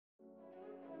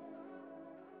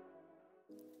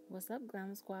What's up,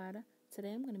 Glam Squad?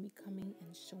 Today I'm going to be coming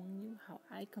and showing you how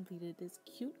I completed this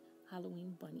cute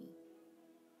Halloween bunny.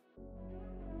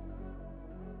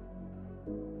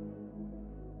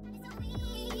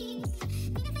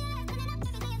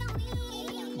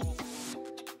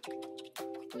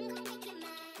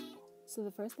 So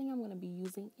the first thing I'm going to be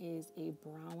using is a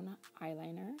brown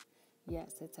eyeliner.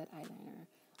 Yes, it said eyeliner.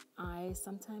 I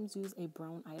sometimes use a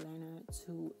brown eyeliner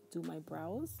to do my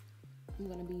brows. I'm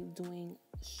going to be doing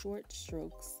short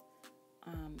strokes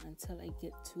until I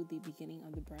get to the beginning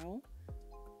of the brow.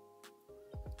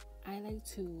 I like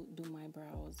to do my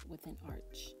brows with an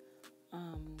arch.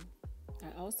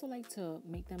 I also like to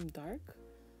make them dark.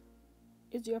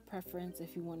 It's your preference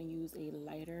if you want to use a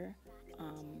lighter,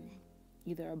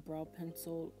 either a brow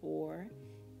pencil or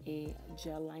a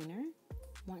gel liner.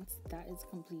 Once that is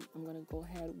complete, I'm going to go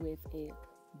ahead with a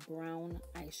brown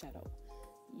eyeshadow.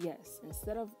 Yes,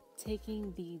 instead of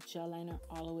taking the gel liner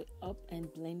all the way up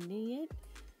and blending it,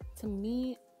 to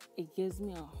me, it gives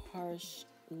me a harsh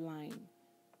line.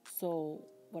 So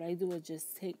what I do is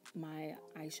just take my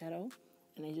eyeshadow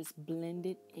and I just blend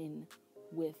it in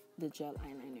with the gel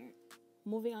eyeliner.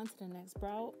 Moving on to the next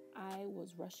brow, I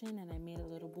was rushing and I made a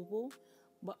little boo-boo.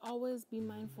 But always be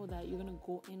mindful that you're going to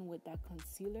go in with that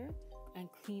concealer and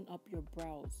clean up your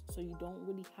brows, so you don't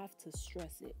really have to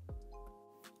stress it.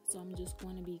 So I'm just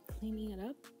going to be cleaning it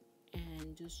up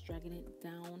and just dragging it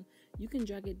down. You can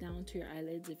drag it down to your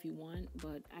eyelids if you want,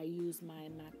 but I use my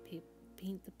MAC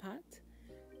paint pot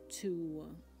to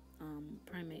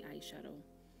prime my eyeshadow.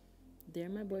 There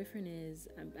my boyfriend is.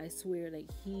 I swear, like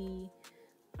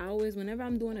whenever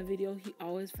I'm doing a video, he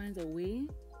always finds a way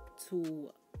to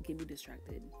get me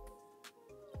distracted.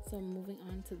 So moving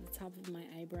on to the top of my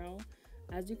eyebrow,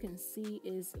 as you can see,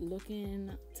 is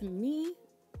looking, to me,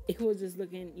 it was just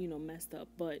looking, messed up.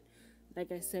 But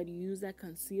like I said, you use that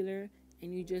concealer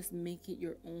and you just make it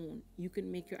your own. You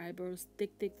can make your eyebrows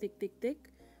thick,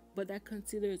 but that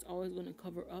concealer is always going to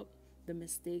cover up the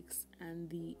mistakes and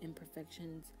the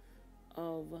imperfections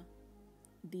of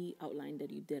the outline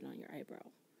that you did on your eyebrow.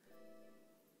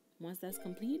 Once that's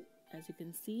complete, as you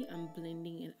can see, I'm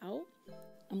blending it out.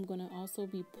 I'm going to also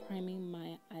be priming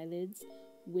my eyelids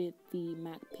with the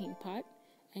MAC paint pot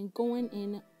and going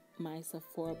in my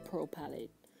Sephora Pro palette.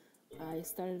 I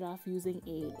started off using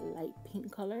a light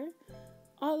pink color.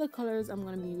 All the colors I'm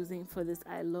going to be using for this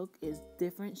eye look is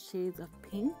different shades of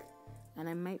pink, and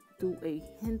I might do a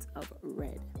hint of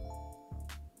red.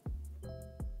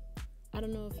 I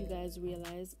don't know if you guys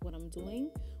realize what I'm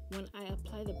doing. When I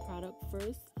apply the product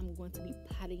first, I'm going to be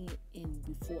patting it in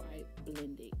before I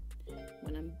blend it.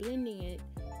 When I'm blending it,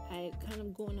 I kind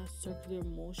of go in a circular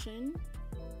motion,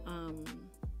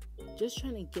 just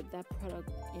trying to get that product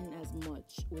in as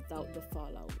much without the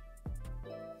fallout.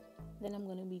 Then I'm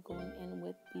going to be going in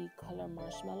with the color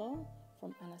Marshmallow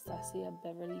from Anastasia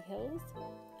Beverly Hills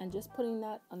and just putting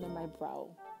that under my brow.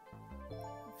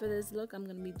 For this look, I'm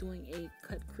going to be doing a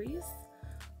cut crease.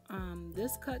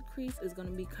 This cut crease is going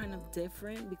to be kind of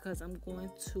different because I'm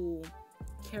going to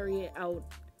carry it out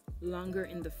longer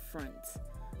in the front.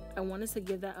 I wanted to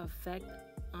give that effect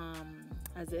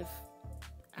as if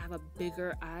I have a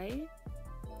bigger eye.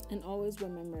 And always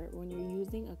remember, when you're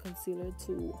using a concealer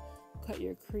to cut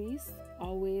your crease,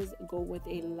 always go with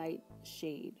a light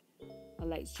shade. A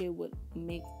light shade would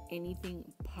make anything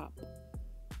pop.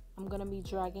 I'm going to be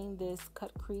dragging this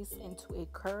cut crease into a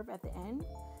curve at the end,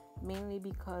 mainly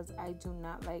because I do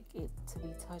not like it to be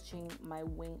touching my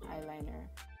wing eyeliner.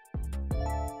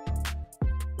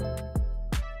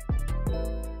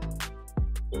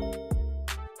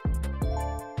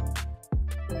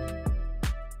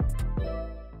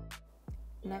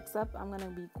 Next up, I'm going to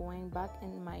be going back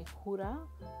in my Huda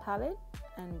palette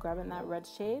and grabbing that red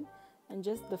shade and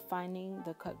just defining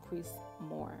the cut crease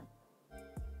more.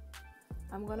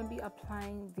 I'm going to be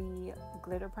applying the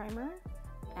glitter primer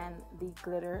and the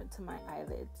glitter to my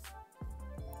eyelids.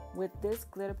 With this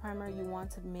glitter primer, you want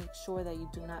to make sure that you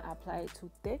do not apply it too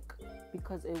thick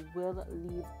because it will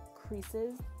leave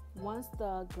creases. Once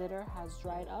the glitter has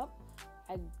dried up,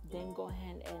 I then go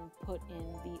ahead and put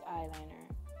in the eyeliner.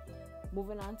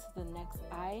 Moving on to the next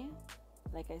eye,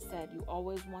 like I said, you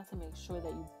always want to make sure that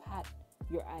you pat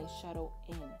your eyeshadow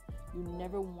in. You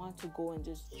never want to go and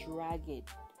just drag it.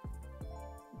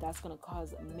 That's going to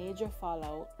cause major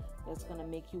fallout. That's going to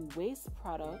make you waste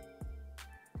product.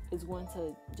 It's going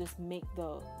to just make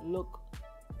the look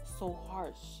so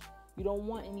harsh. You don't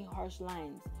want any harsh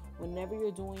lines. Whenever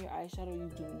you're doing your eyeshadow,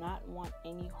 you do not want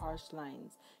any harsh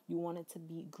lines. You want it to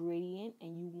be gradient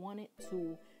and you want it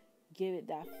to give it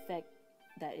that effect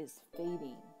that is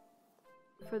fading.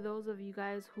 For those of you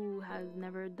guys who has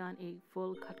never done a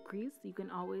full cut crease, you can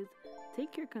always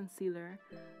take your concealer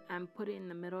and put it in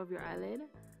the middle of your eyelid,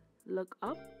 look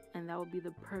up, and that will be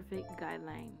the perfect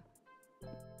guideline.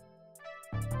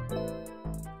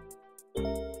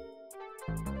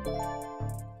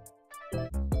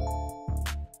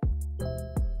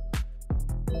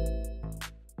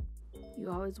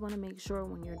 You always want to make sure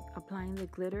when you're applying the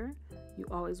glitter, you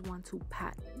always want to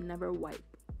pat, never wipe.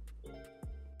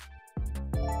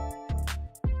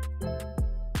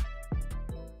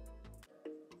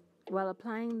 While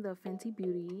applying the Fenty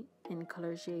Beauty in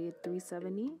color shade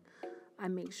 370, I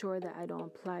make sure that I don't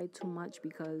apply too much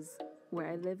because where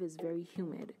I live is very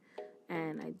humid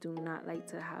and I do not like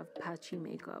to have patchy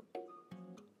makeup.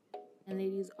 And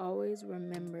ladies, always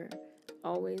remember,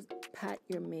 always pat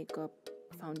your makeup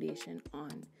foundation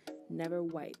on, never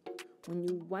wipe. When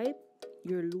you wipe,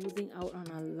 you're losing out on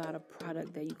a lot of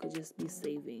product that you could just be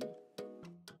saving.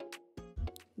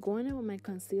 Going in with my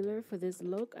concealer for this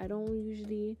look, I don't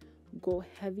usually go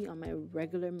heavy on my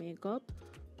regular makeup,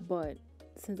 but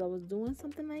since I was doing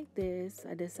something like this,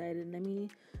 I decided let me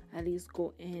at least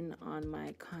go in on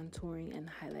my contouring and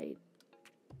highlight.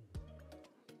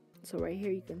 So right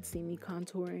here you can see me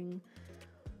contouring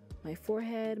my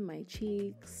forehead, my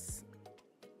cheeks,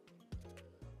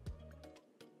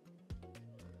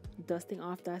 dusting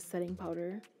off that setting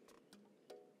powder.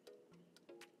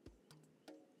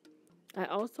 I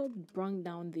also brought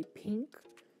down the pink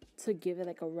to give it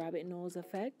like a rabbit nose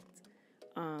effect.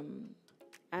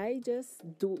 I just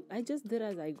did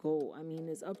as I go. I mean,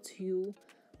 it's up to you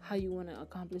how you want to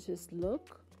accomplish this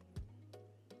look,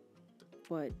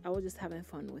 but I was just having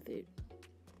fun with it.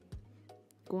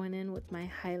 Going in with my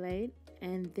highlight,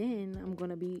 and then I'm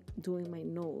gonna be doing my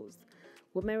nose.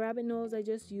 With my rabbit nose, I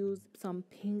just used some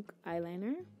pink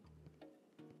eyeliner.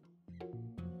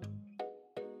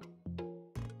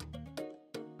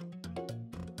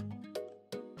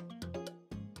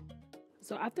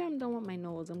 So after I'm done with my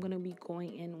nose, I'm going to be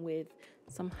going in with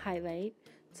some highlight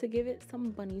to give it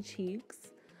some bunny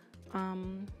cheeks.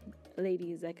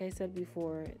 Ladies, like I said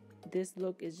before, this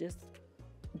look is just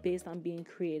based on being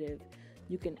creative.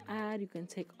 You can add, you can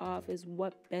take off, is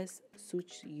what best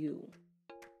suits you.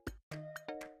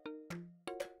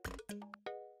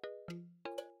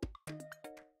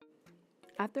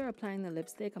 After applying the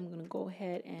lipstick, I'm going to go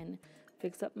ahead and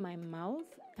fix up my mouth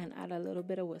and add a little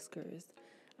bit of whiskers.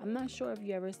 I'm not sure if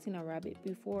you ever seen a rabbit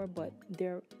before, but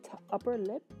their upper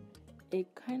lip,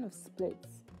 it kind of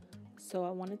splits. So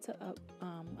I wanted to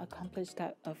accomplish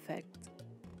that effect.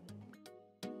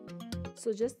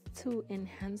 So just to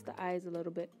enhance the eyes a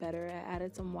little bit better, I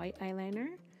added some white eyeliner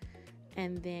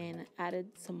and then added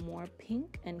some more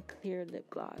pink and clear lip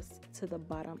gloss to the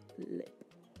bottom lip.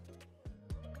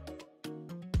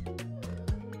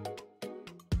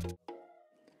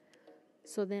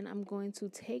 So then I'm going to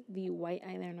take the white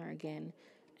eyeliner again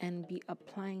and be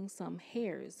applying some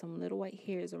hairs, some little white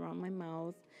hairs around my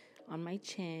mouth, on my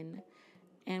chin.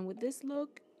 And with this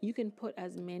look, you can put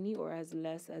as many or as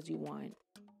less as you want.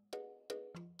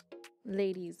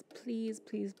 Ladies, please,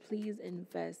 please, please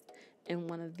invest in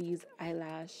one of these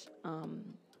eyelash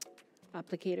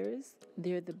applicators.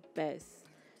 They're the best.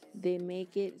 They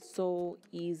make it so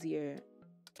easier.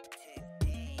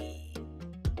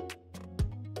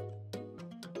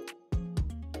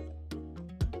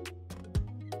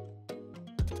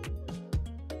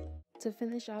 To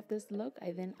finish off this look, I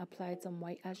then applied some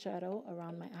white eyeshadow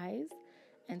around my eyes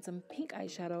and some pink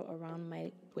eyeshadow around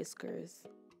my whiskers.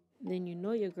 Then you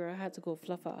know your girl had to go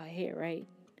fluff out her hair, right?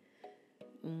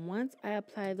 And once I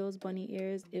applied those bunny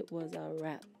ears, it was a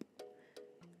wrap.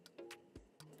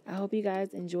 I hope you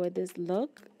guys enjoyed this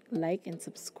look. Like and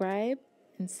subscribe,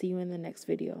 and see you in the next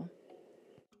video.